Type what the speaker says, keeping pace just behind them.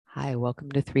Hi, welcome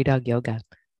to Three Dog Yoga.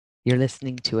 You're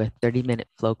listening to a 30-minute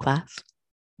flow class.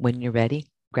 When you're ready,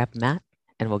 grab a mat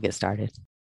and we'll get started.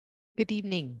 Good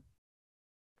evening.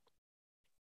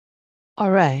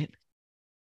 All right.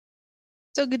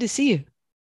 So good to see you.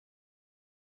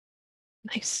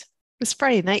 Nice. It's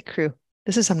Friday night crew.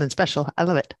 This is something special. I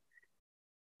love it.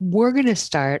 We're going to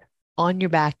start on your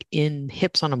back in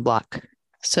hips on a block.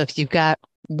 So if you've got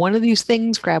one of these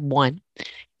things, grab one.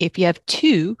 If you have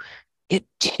two, get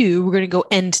two. We're going to go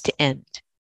end to end.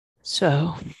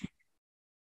 So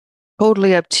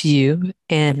totally up to you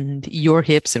and your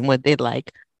hips and what they'd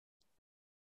like.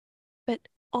 But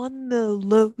on the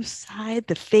low side,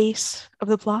 the face of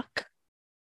the block,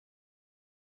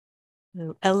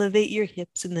 elevate your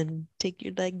hips and then take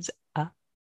your legs up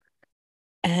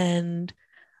and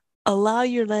allow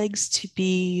your legs to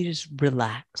be just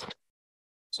relaxed.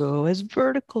 So as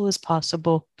vertical as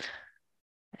possible,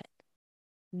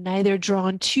 neither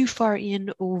drawn too far in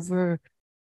over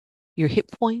your hip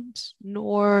points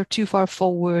nor too far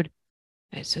forward,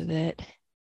 right, so that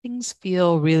things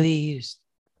feel really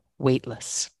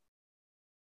weightless.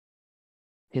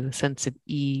 Feel a sense of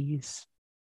ease.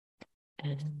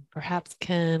 And perhaps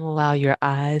can allow your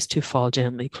eyes to fall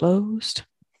gently closed.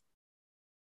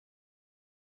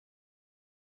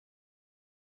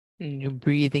 And your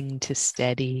breathing to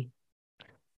steady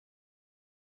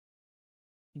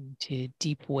into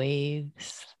deep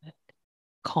waves that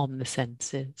calm the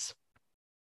senses.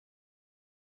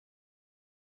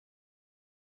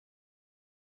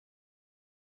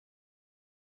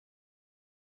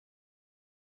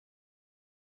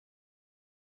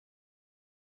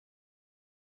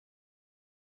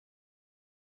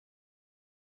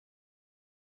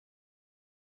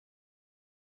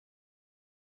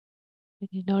 And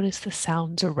you notice the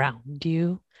sounds around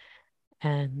you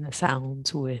and the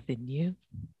sounds within you.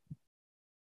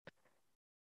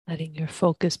 Letting your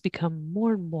focus become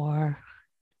more and more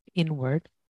inward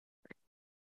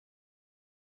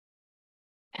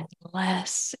and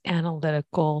less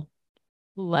analytical,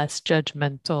 less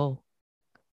judgmental,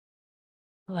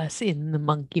 less in the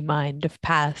monkey mind of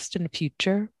past and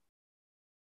future,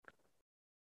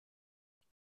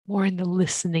 more in the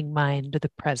listening mind of the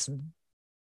present.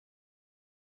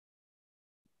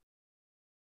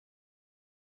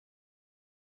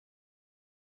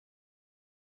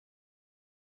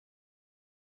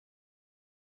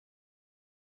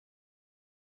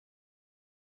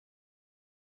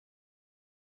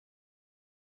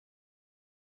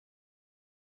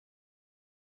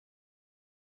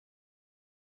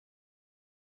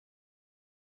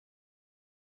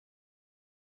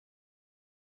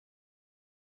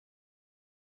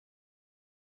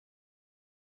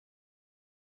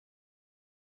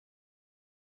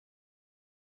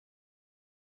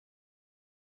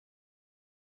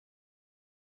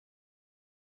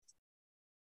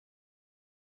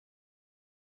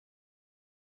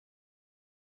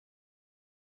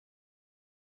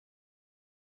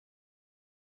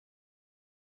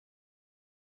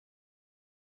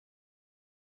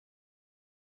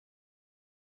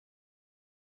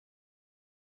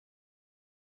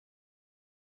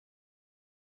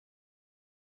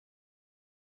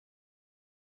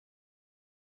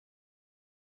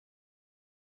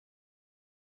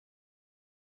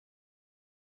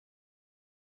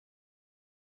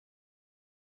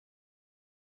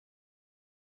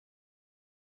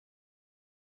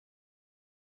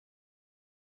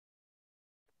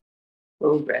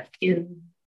 Slow breath in,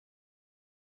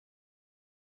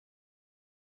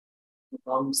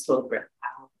 long, slow breath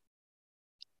out.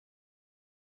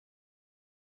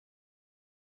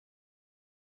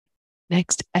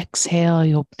 Next exhale,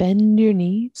 you'll bend your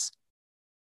knees.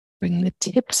 Bring the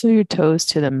tips of your toes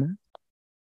to the mat.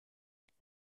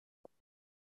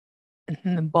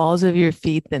 And the balls of your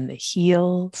feet, then the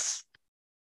heels.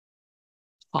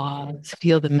 Pause,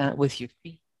 feel the mat with your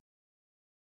feet.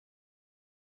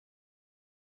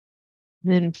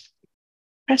 And then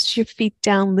press your feet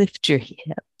down, lift your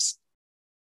hips.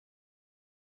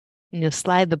 And you'll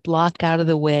slide the block out of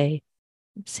the way.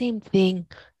 Same thing,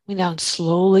 going down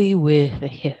slowly with the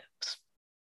hips.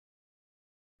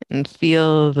 And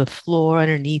feel the floor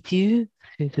underneath you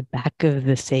through the back of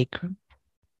the sacrum.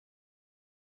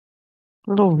 A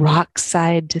little rock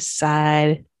side to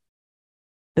side.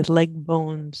 The leg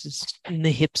bones is in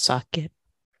the hip socket.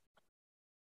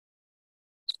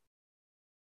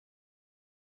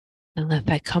 And let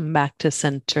that come back to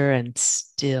center and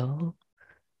still.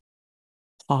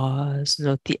 Pause.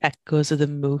 Note the echoes of the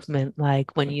movement,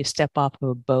 like when you step off of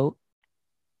a boat.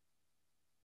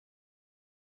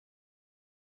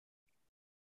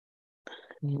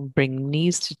 And bring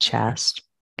knees to chest.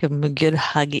 Give them a good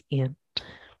hug in.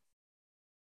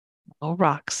 We'll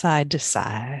rock side to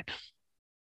side.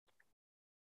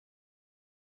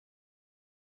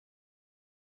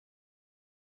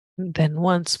 Then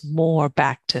once more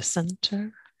back to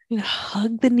center.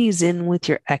 Hug the knees in with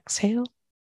your exhale.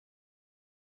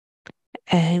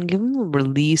 And give them a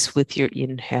release with your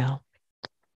inhale.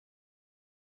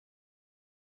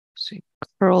 So you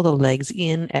curl the legs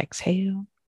in, exhale.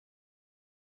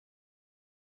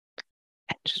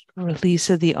 And just release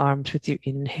of the arms with your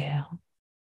inhale.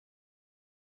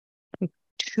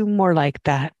 2 more like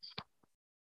that.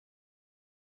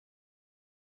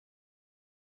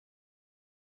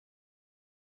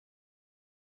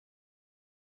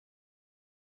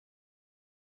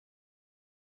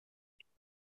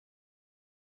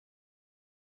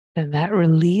 And that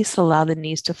release, allow the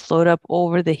knees to float up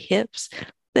over the hips.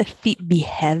 The feet be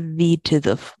heavy to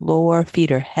the floor.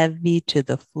 Feet are heavy to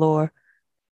the floor.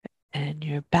 And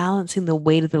you're balancing the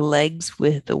weight of the legs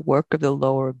with the work of the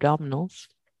lower abdominals.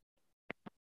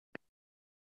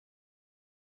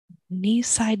 Knees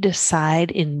side to side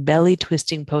in belly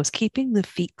twisting pose, keeping the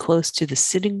feet close to the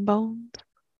sitting bones.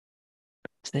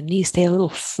 So the knees stay a little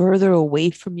further away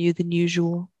from you than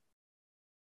usual.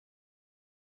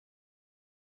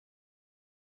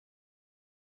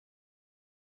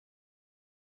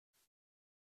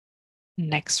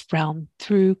 Next round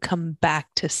through, come back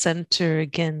to center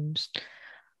again,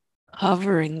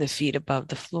 hovering the feet above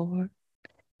the floor.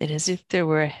 And as if there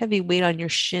were a heavy weight on your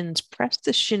shins, press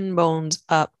the shin bones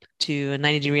up to a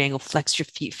 90-degree angle, flex your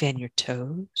feet, fan your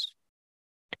toes.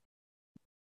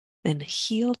 Then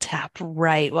heel tap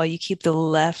right while you keep the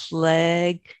left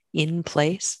leg in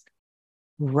place.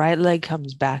 Right leg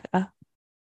comes back up.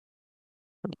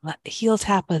 Heel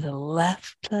tap of the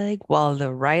left leg while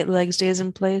the right leg stays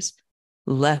in place.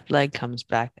 Left leg comes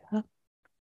back up.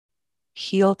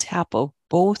 Heel tap of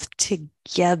both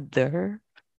together.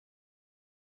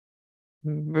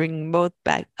 Bring both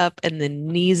back up and the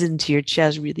knees into your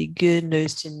chest. Really good.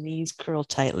 Nose to knees curl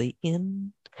tightly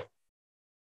in.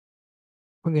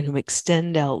 We're going to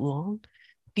extend out long.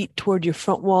 Feet toward your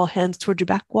front wall, hands toward your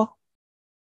back wall.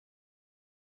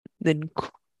 Then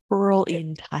curl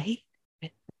in tight.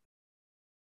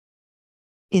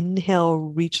 Inhale,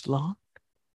 reach long.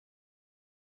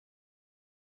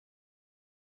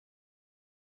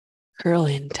 Curl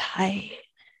in tight.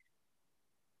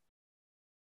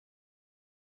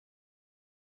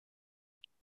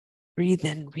 Breathe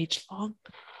in, reach long.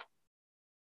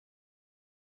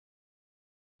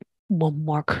 One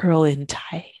more, curl in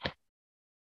tight.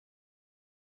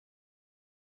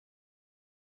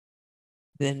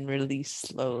 Then release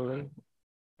slowly.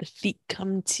 The feet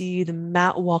come to the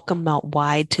mat, walk them out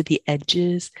wide to the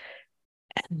edges,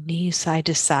 and knees side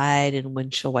to side in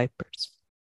windshield wipers.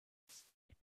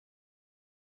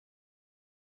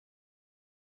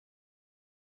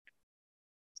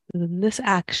 In this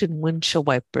action, windshield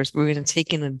wipers, we're going to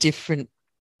take in a different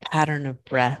pattern of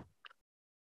breath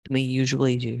than we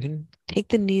usually do. Take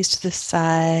the knees to the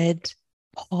side,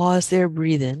 pause there,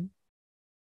 breathe in.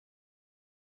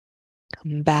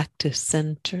 Come back to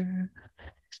center.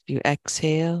 You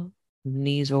exhale,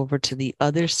 knees over to the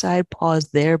other side, pause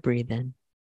there, breathe in.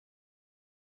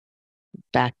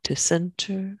 Back to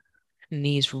center,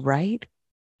 knees right,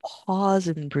 pause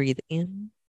and breathe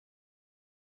in.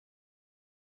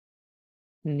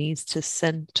 Knees to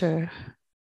center,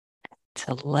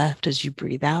 to left as you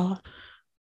breathe out.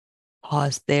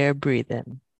 Pause there, breathe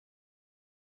in.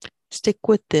 Stick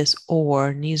with this,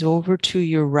 or knees over to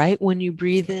your right when you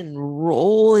breathe in.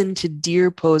 Roll into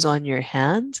deer pose on your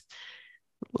hands.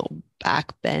 A little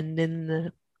back bend in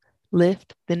the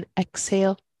lift. Then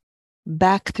exhale,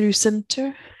 back through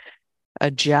center.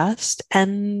 Adjust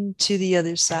and to the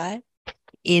other side.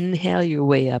 Inhale your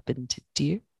way up into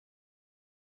deer.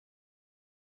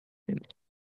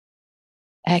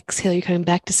 Exhale, you're coming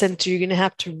back to center. You're going to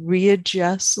have to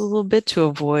readjust a little bit to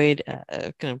avoid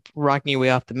kind of rocking your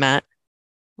way off the mat.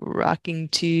 Rocking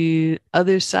to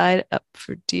other side, up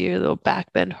for deer, little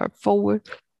back bend, heart forward.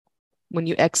 When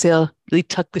you exhale, really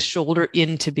tuck the shoulder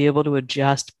in to be able to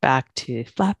adjust back to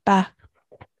flat back.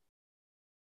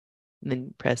 And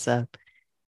then press up.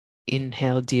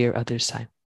 Inhale, deer, other side.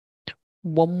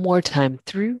 One more time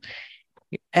through.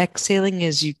 You're exhaling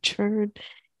as you turn.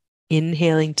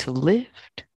 Inhaling to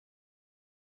lift.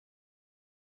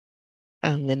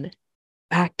 And then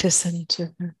back to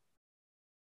center.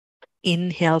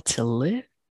 Inhale to lift.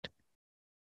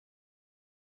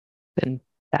 Then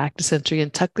back to center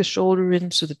again. Tuck the shoulder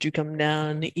in so that you come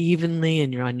down evenly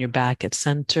and you're on your back at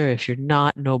center. If you're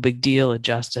not, no big deal.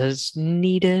 Adjust as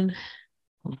needed.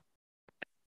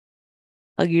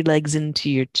 Hug your legs into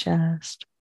your chest.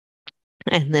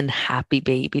 And then happy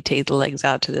baby. Take the legs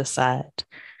out to the side.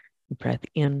 Breath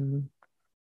in.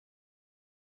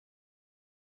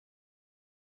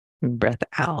 Breath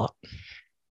out.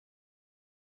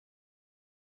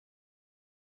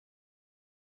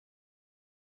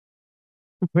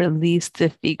 Release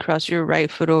the feet. Cross your right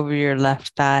foot over your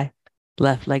left thigh.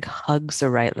 Left leg hugs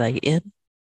the right leg in.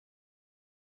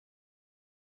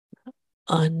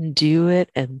 Undo it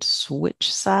and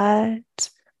switch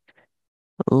sides.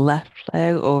 Left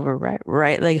leg over right.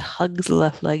 Right leg hugs the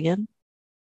left leg in.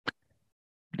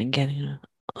 And again,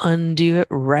 undo it.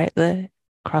 Right leg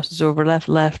crosses over left.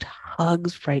 Left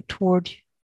hugs right toward you.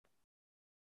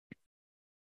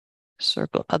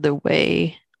 Circle other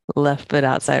way. Left foot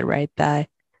outside right thigh.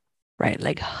 Right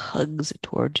leg hugs it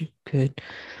towards you. Good.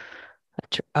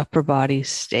 Let your upper body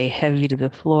stay heavy to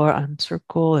the floor.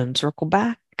 Uncircle and circle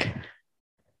back.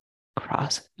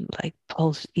 Cross leg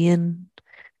pulse in.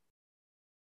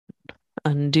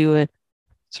 Undo it.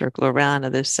 Circle around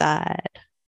other side.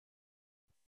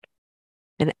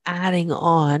 And adding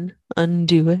on,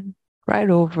 undo it. Right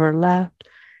over left.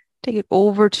 Take it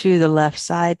over to the left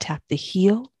side. Tap the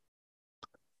heel.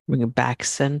 Bring it back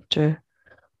center.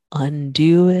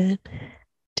 Undo it.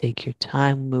 Take your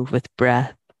time. Move with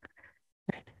breath.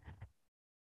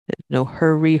 No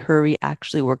hurry. Hurry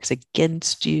actually works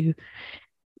against you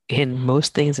in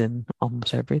most things and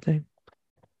almost everything,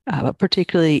 but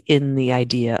particularly in the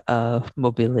idea of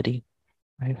mobility.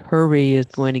 Right? Hurry is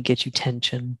going to get you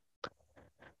tension,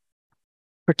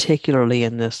 particularly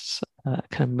in this kind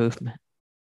of movement.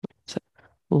 So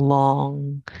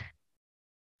long,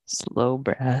 slow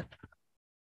breath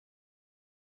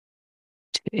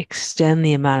to extend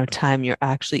the amount of time you're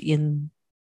actually in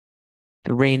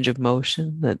the range of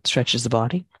motion that stretches the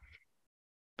body.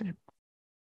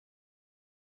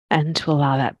 And to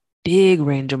allow that big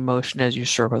range of motion as you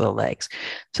circle the legs.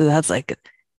 So that's like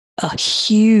a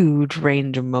huge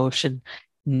range of motion.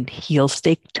 Heels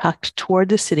stay tucked toward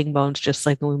the sitting bones, just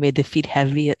like when we made the feet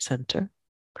heavy at center.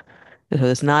 So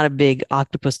it's not a big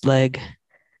octopus leg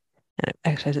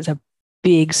exercise. It's a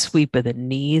big sweep of the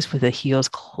knees with the heels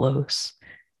close.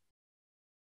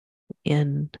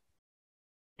 In,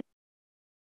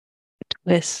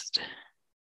 twist,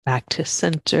 back to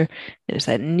center. There's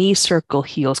that knee circle,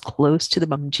 heels close to the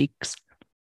bum cheeks.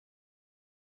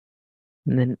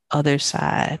 And then other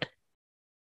side.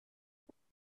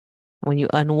 When you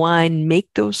unwind, make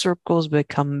those circles, but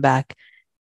come back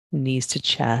knees to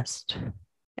chest,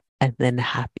 and then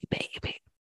happy baby.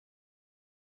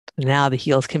 Now the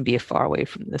heels can be far away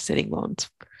from the sitting bones.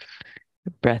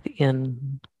 Breath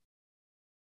in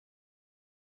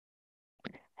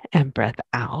and breath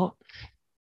out.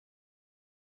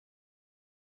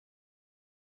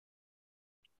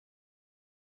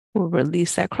 We'll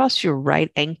release that. Cross your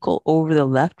right ankle over the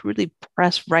left. Really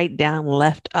press right down,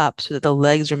 left up so that the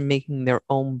legs are making their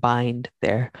own bind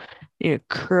there. You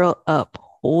curl up.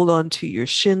 Hold on to your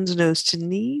shins, nose to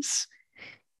knees.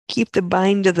 Keep the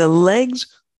bind of the legs.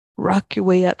 Rock your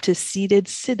way up to seated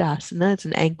Siddhasana. It's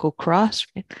an ankle cross.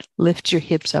 Lift your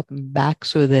hips up and back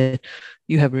so that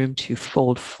you have room to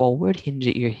fold forward, hinge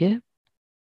at your hip.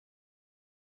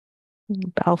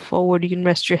 Bow forward. You can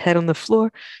rest your head on the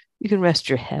floor. You can rest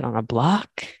your head on a block.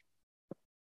 If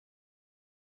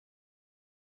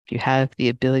you have the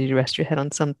ability to rest your head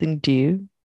on something, do.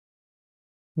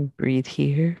 Breathe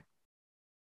here.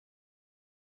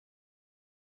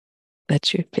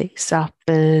 Let your face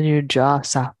soften, your jaw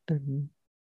soften.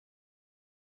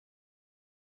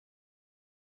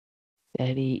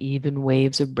 Steady, even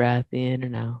waves of breath in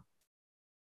and out.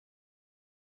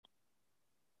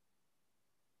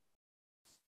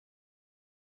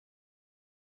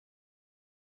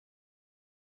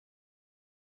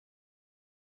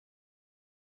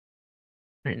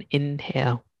 And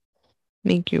inhale.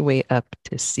 Make your way up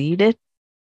to seated.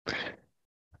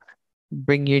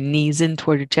 Bring your knees in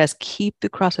toward your chest. Keep the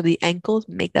cross of the ankles.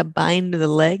 Make that bind to the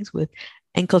legs with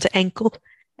ankle to ankle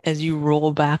as you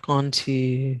roll back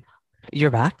onto your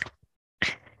back.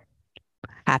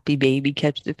 Happy baby,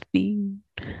 catch the feet.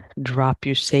 Drop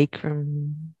your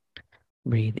sacrum.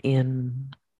 Breathe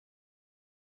in.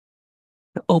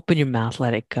 Open your mouth,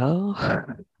 let it go.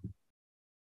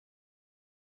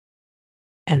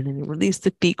 And then release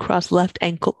the feet, cross left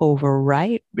ankle over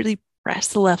right. Really press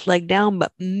the left leg down,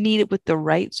 but meet it with the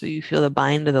right so you feel the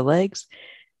bind of the legs.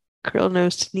 Curl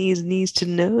nose to knees, knees to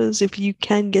nose. If you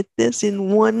can get this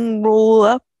in one roll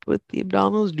up with the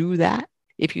abdominals, do that.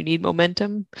 If you need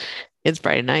momentum, it's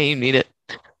Friday night, you need it.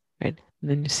 Right? And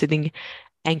then you're sitting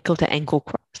ankle to ankle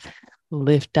cross.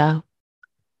 Lift up,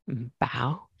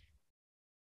 bow.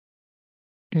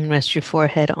 And rest your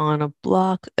forehead on a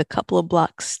block, a couple of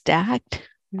blocks stacked.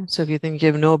 So if you think you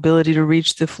have no ability to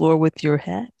reach the floor with your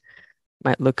head,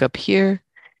 might look up here.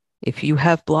 If you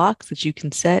have blocks that you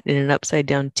can set in an upside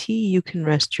down T, you can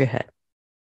rest your head.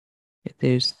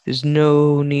 There's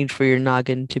no need for your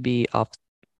noggin to be off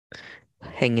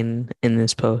hanging in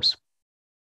this pose.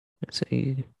 So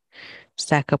you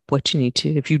stack up what you need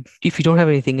to. If you don't have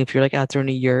anything, if you're like out there in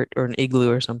a yurt or an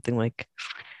igloo or something like,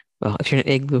 well, if you're in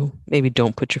an igloo, maybe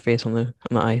don't put your face on the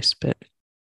ice, but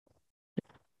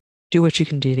do what you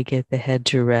can do to get the head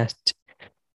to rest,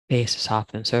 base to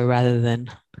soften. So rather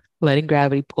than letting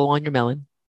gravity pull on your melon,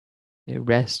 you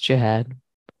rest your head,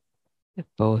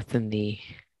 both in the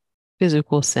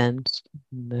physical sense,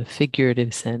 and the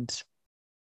figurative sense,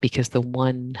 because the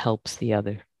one helps the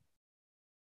other.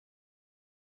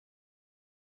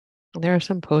 There are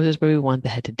some poses where we want the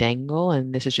head to dangle,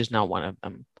 and this is just not one of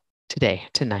them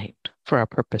tonight, for our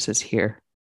purposes here.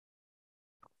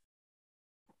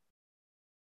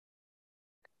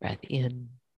 Breath in.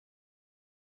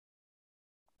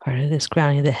 Part of this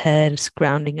grounding of the head is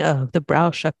grounding of the brow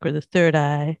chakra, the third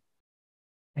eye.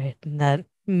 Right? And that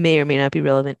may or may not be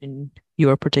relevant in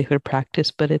your particular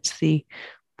practice, but it's the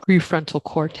prefrontal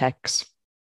cortex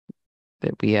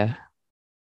that we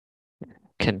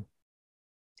can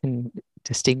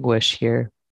distinguish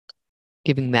here,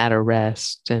 giving that a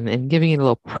rest and giving it a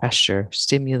little pressure,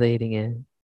 stimulating it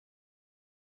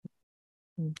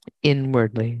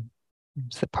inwardly.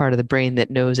 It's the part of the brain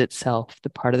that knows itself, the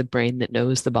part of the brain that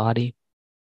knows the body.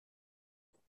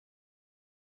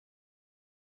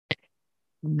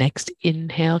 Next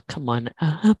inhale, come on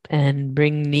up and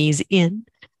bring knees in.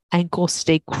 Ankles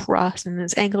stay crossed, and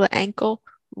it's ankle to ankle.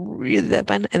 Breathe that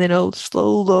bend, and then it'll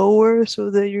slow lower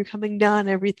so that you're coming down.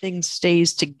 Everything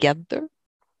stays together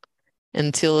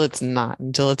until it's not,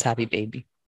 until it's happy baby.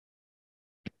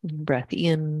 Breath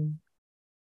in.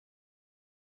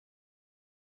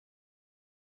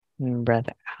 And breath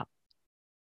out.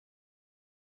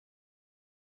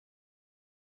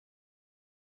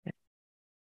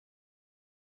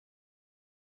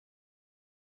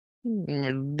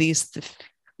 Release the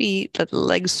feet, let the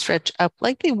legs stretch up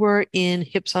like they were in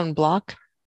hips on block.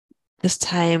 This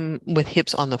time with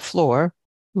hips on the floor,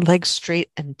 legs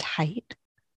straight and tight.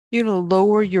 You're going to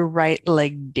lower your right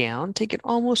leg down, take it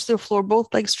almost to the floor,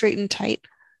 both legs straight and tight,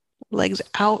 legs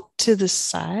out to the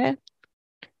side,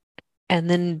 and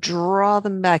then draw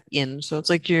them back in. So it's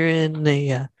like you're in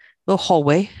a little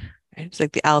hallway, right? It's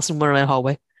like the Alice in Wonderland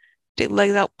hallway. Take the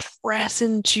legs out, press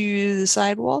into the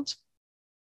side walls,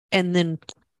 and then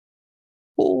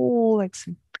pull legs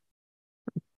in.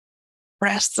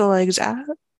 Press the legs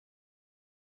out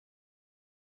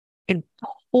and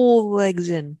pull legs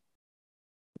in.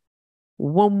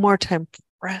 One more time,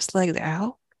 press legs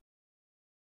out.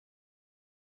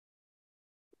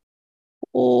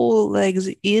 Pull legs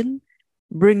in.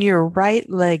 Bring your right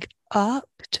leg up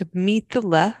to meet the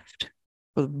left,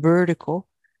 vertical.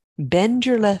 Bend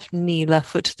your left knee, left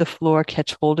foot to the floor.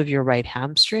 Catch hold of your right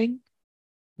hamstring.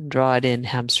 Draw it in,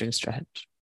 hamstring stretch.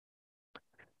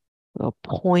 A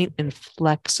point and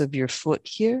flex of your foot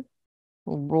here.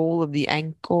 A roll of the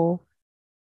ankle.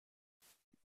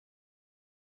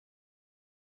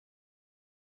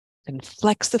 And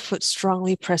flex the foot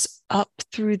strongly. Press up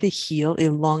through the heel.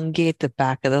 Elongate the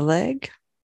back of the leg.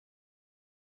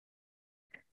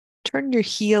 Turn your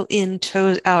heel in,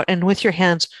 toes out, and with your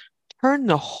hands, turn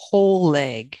the whole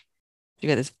leg. You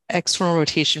got this external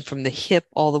rotation from the hip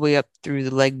all the way up through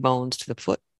the leg bones to the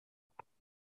foot.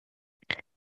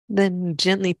 Then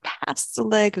gently pass the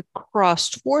leg across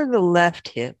toward the left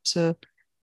hip. So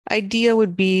idea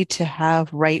would be to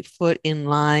have right foot in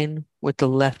line with the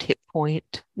left hip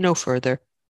point, no further.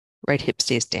 Right hip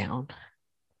stays down.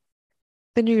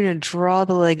 Then you're going to draw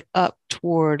the leg up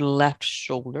toward left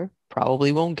shoulder.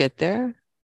 Probably won't get there.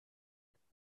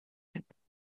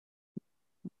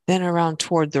 Then around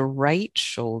toward the right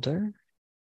shoulder.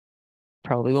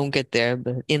 Probably won't get there,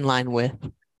 but in line with.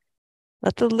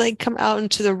 Let the leg come out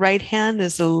into the right hand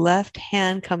as the left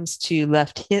hand comes to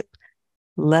left hip,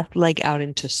 left leg out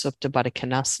into Supta Baddha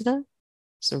Konasana.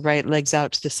 So right leg's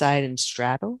out to the side and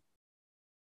straddle.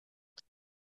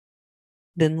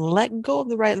 Then let go of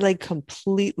the right leg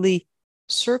completely.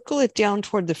 Circle it down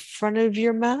toward the front of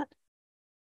your mat.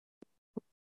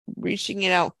 Reaching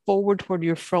it out forward toward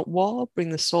your front wall. Bring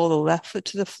the sole of the left foot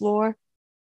to the floor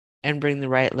and bring the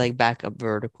right leg back up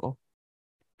vertical.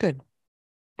 Good.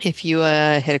 If you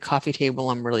hit a coffee table,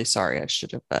 I'm really sorry. I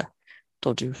should have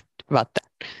told you about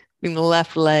that. Bring the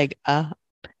left leg up.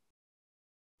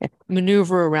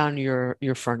 Maneuver around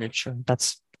your furniture.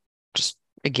 That's just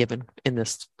a given in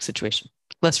this situation.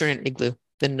 Unless you're in an igloo,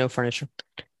 then no furniture.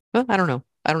 Well, I don't know.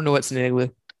 I don't know what's knitting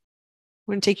with.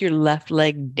 We're going to take your left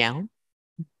leg down,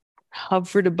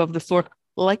 hover it above the floor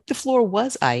like the floor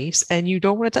was ice and you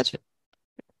don't want to touch it.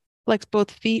 Flex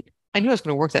both feet. I knew I was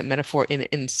going to work that metaphor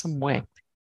in some way.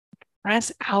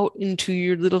 Press out into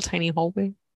your little tiny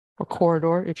hallway or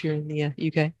corridor if you're in the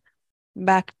UK.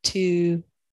 Back to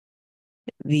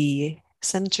the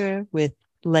center with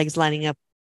legs lining up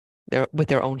with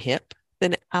their own hip.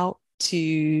 Then out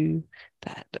to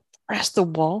that. Press the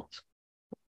wall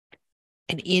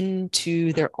and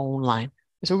into their own line.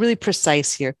 So really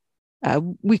precise here.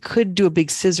 We could do a big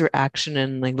scissor action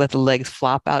and like let the legs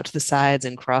flop out to the sides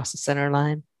and cross the center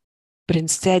line, but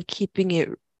instead keeping it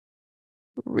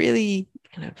really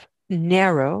kind of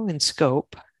narrow in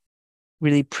scope,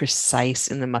 really precise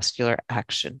in the muscular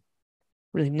action,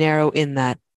 really narrow in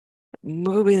that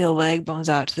moving the leg bones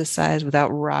out to the sides without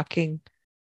rocking,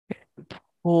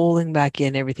 pulling back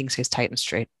in, everything stays tight and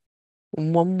straight.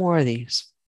 One more of these.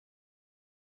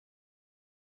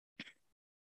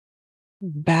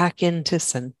 Back into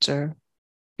center.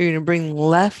 You're going to bring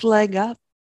left leg up,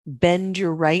 bend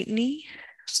your right knee,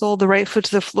 sole the right foot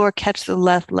to the floor, catch the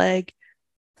left leg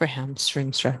for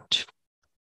hamstring stretch.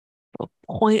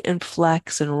 Point and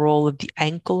flex and roll of the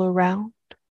ankle around.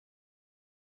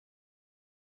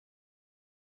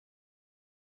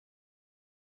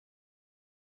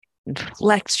 And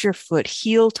flex your foot,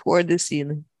 heel toward the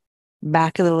ceiling.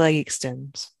 Back of the leg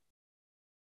extends.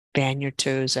 Fan your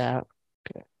toes out.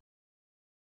 Good.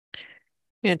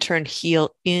 You're going to turn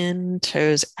heel in,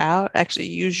 toes out. Actually,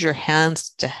 use your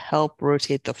hands to help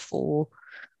rotate the full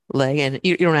leg. And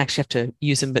you don't actually have to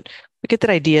use them, but we get that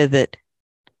idea that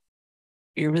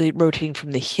you're really rotating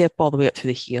from the hip all the way up to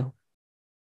the heel.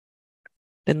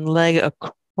 Then leg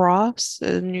across,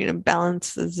 and you're going to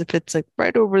balance as if it's like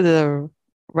right over the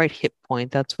right hip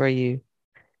point. That's where you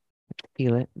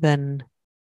feel it. Then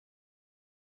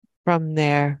from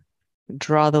there,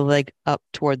 draw the leg up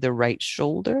toward the right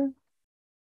shoulder.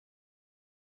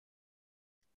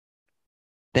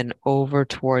 Then over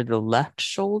toward the left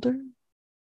shoulder.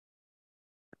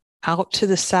 Out to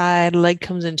the side, leg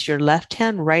comes into your left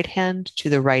hand, right hand to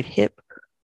the right hip,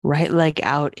 right leg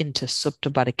out into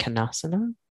Supta Baddha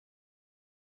Konasana.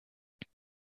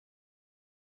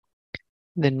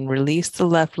 Then release the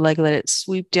left leg, let it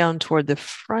sweep down toward the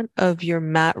front of your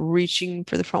mat, reaching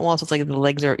for the front wall. So it's like the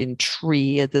legs are in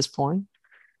tree at this point.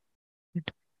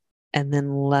 And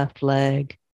then left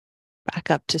leg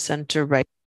back up to center, right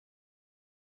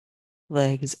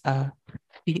legs up,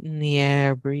 feet in the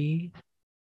air, breathe.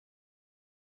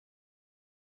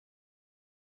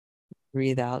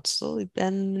 Breathe out, slowly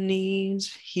bend the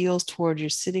knees, heels toward your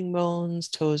sitting bones,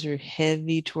 toes are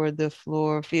heavy toward the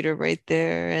floor, feet are right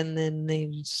there, and then they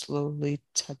slowly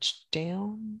touch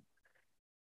down.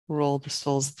 Roll the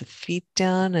soles of the feet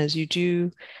down as you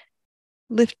do.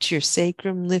 Lift your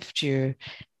sacrum, lift your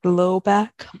low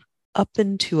back up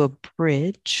into a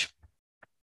bridge.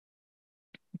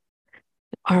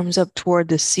 Arms up toward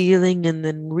the ceiling and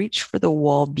then reach for the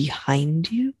wall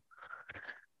behind you.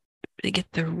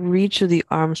 Get the reach of the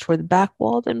arms toward the back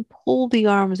wall, then pull the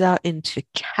arms out into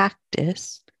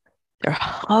cactus. They're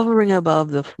hovering above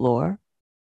the floor.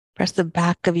 Press the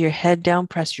back of your head down,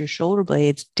 press your shoulder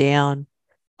blades down.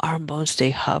 Arm bones stay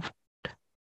hovered.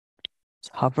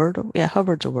 Hovered? Yeah,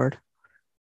 hovered's a word.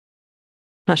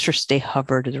 Not sure stay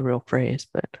hovered is a real phrase,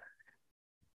 but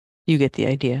you get the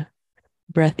idea.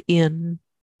 Breath in.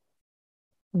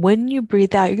 When you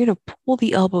breathe out, you're going to pull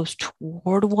the elbows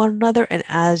toward one another. And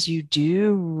as you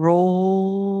do,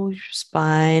 roll your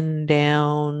spine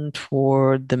down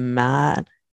toward the mat.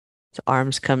 The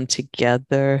arms come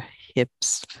together,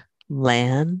 hips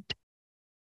land.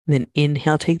 Then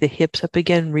inhale, take the hips up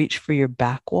again, reach for your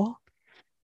back wall.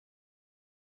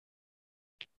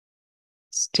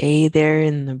 Stay there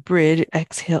in the bridge.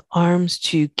 Exhale, arms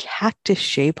to cactus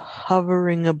shape,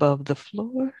 hovering above the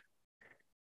floor.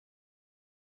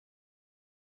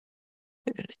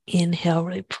 Inhale,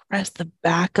 really press the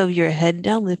back of your head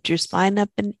down, lift your spine up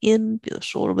and in, feel the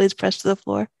shoulder blades press to the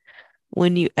floor.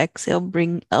 When you exhale,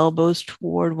 bring elbows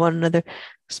toward one another,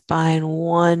 spine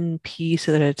one piece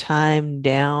at a time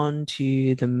down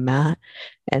to the mat.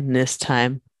 And this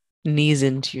time, knees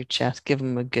into your chest, give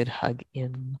them a good hug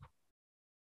in.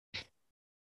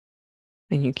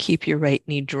 And you keep your right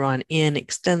knee drawn in,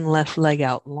 extend left leg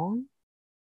out long.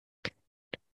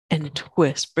 And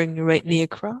twist, bring your right knee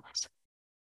across.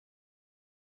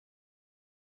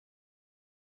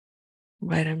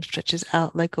 Right arm stretches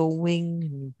out like a wing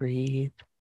and breathe.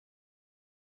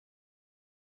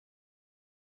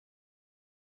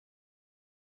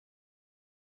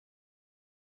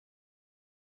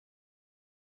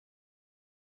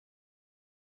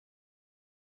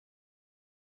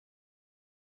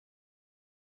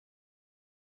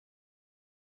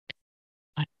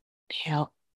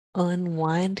 Inhale,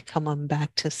 unwind, come on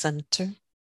back to center.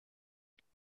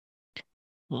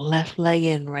 Left leg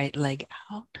in, right leg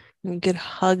out. A good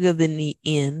hug of the knee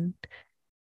in.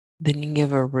 Then you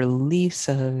give a release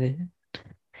of it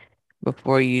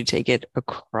before you take it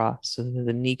across. So that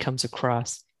the knee comes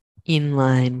across in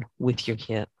line with your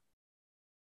hip.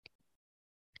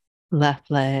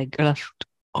 Left leg, left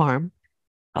arm,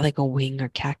 like a wing or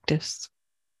cactus.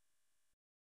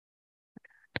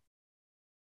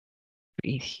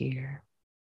 Breathe here.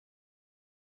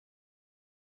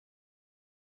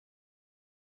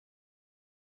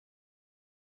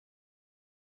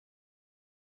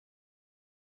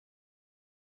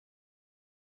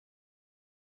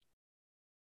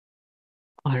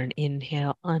 On an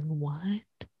inhale, unwind.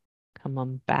 Come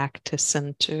on back to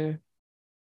center.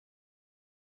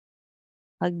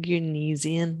 Hug your knees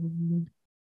in.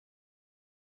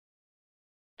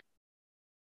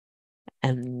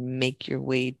 And make your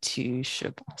way to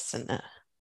Shavasana.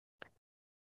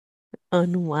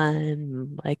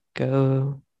 Unwind, let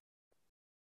go.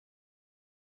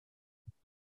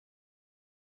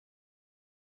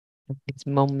 These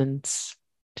moments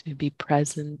to be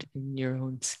present in your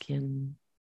own skin,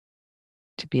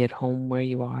 to be at home where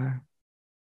you are,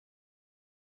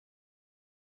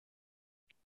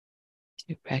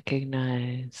 to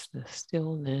recognize the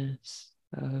stillness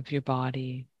of your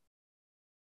body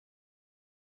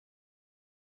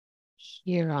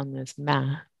here on this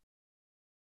mat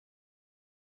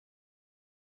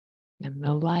and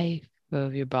the life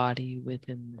of your body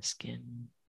within the skin.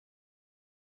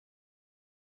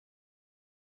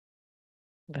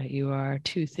 That you are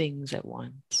two things at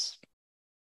once.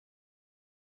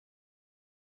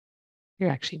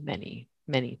 You're actually many,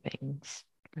 many things.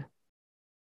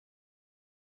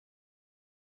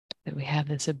 That we have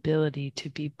this ability to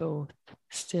be both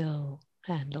still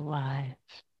and alive.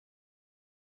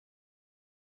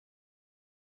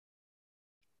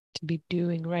 To be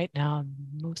doing right now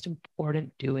the most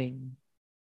important doing,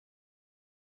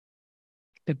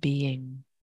 the being.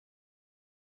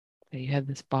 That you have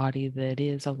this body that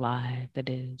is alive, that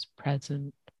is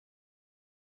present,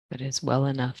 that is well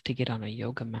enough to get on a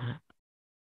yoga mat.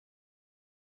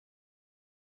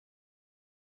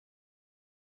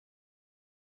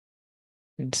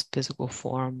 And this physical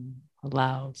form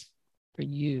allows for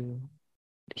you,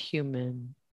 the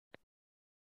human,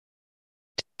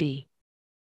 to be.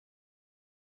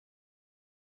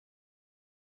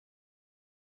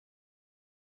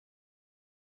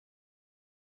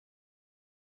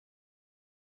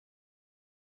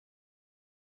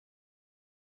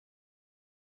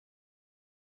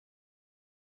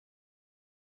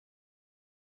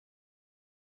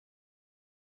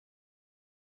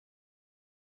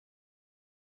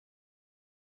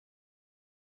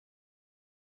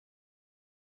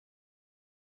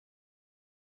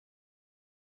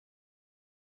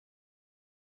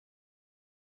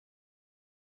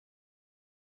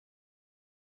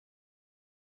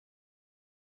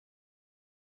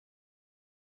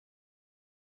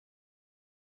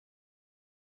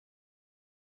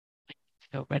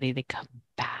 Feel ready to come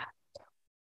back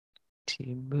to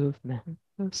movement.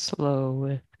 Go slow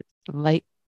with the light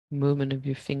movement of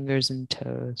your fingers and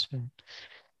toes.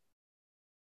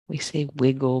 We say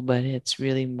wiggle, but it's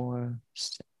really more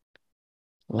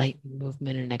light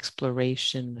movement and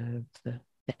exploration of the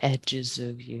edges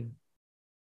of you,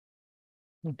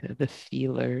 the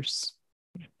feelers.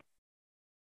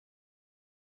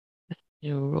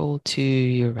 You roll to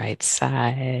your right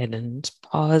side and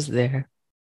pause there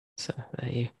so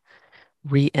that you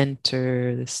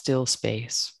re-enter the still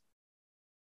space.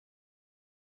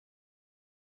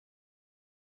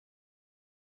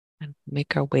 And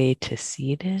make our way to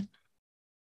seated.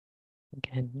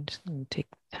 Again, just going to take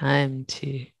the time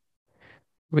to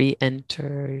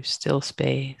re-enter still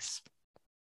space.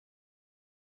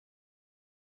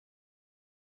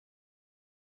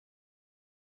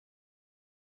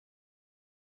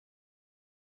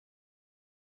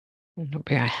 And we'll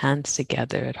bring our hands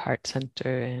together at heart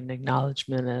center in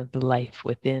acknowledgement of the life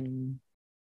within,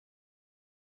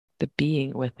 the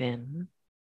being within.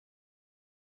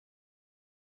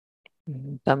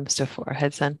 And thumbs to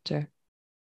forehead center.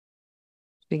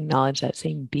 We acknowledge that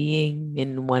same being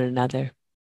in one another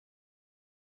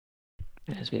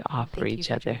as we offer Thank you each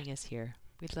for other. joining us here.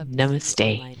 We'd love to see you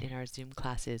Namaste. online in our Zoom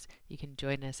classes. You can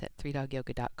join us at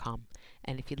 3dogyoga.com.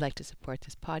 And if you'd like to support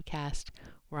this podcast,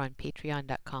 we're on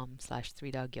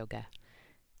patreon.com/3dogyoga.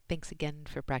 Thanks again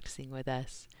for practicing with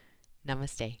us.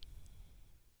 Namaste.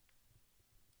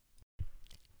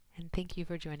 And thank you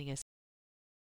for joining us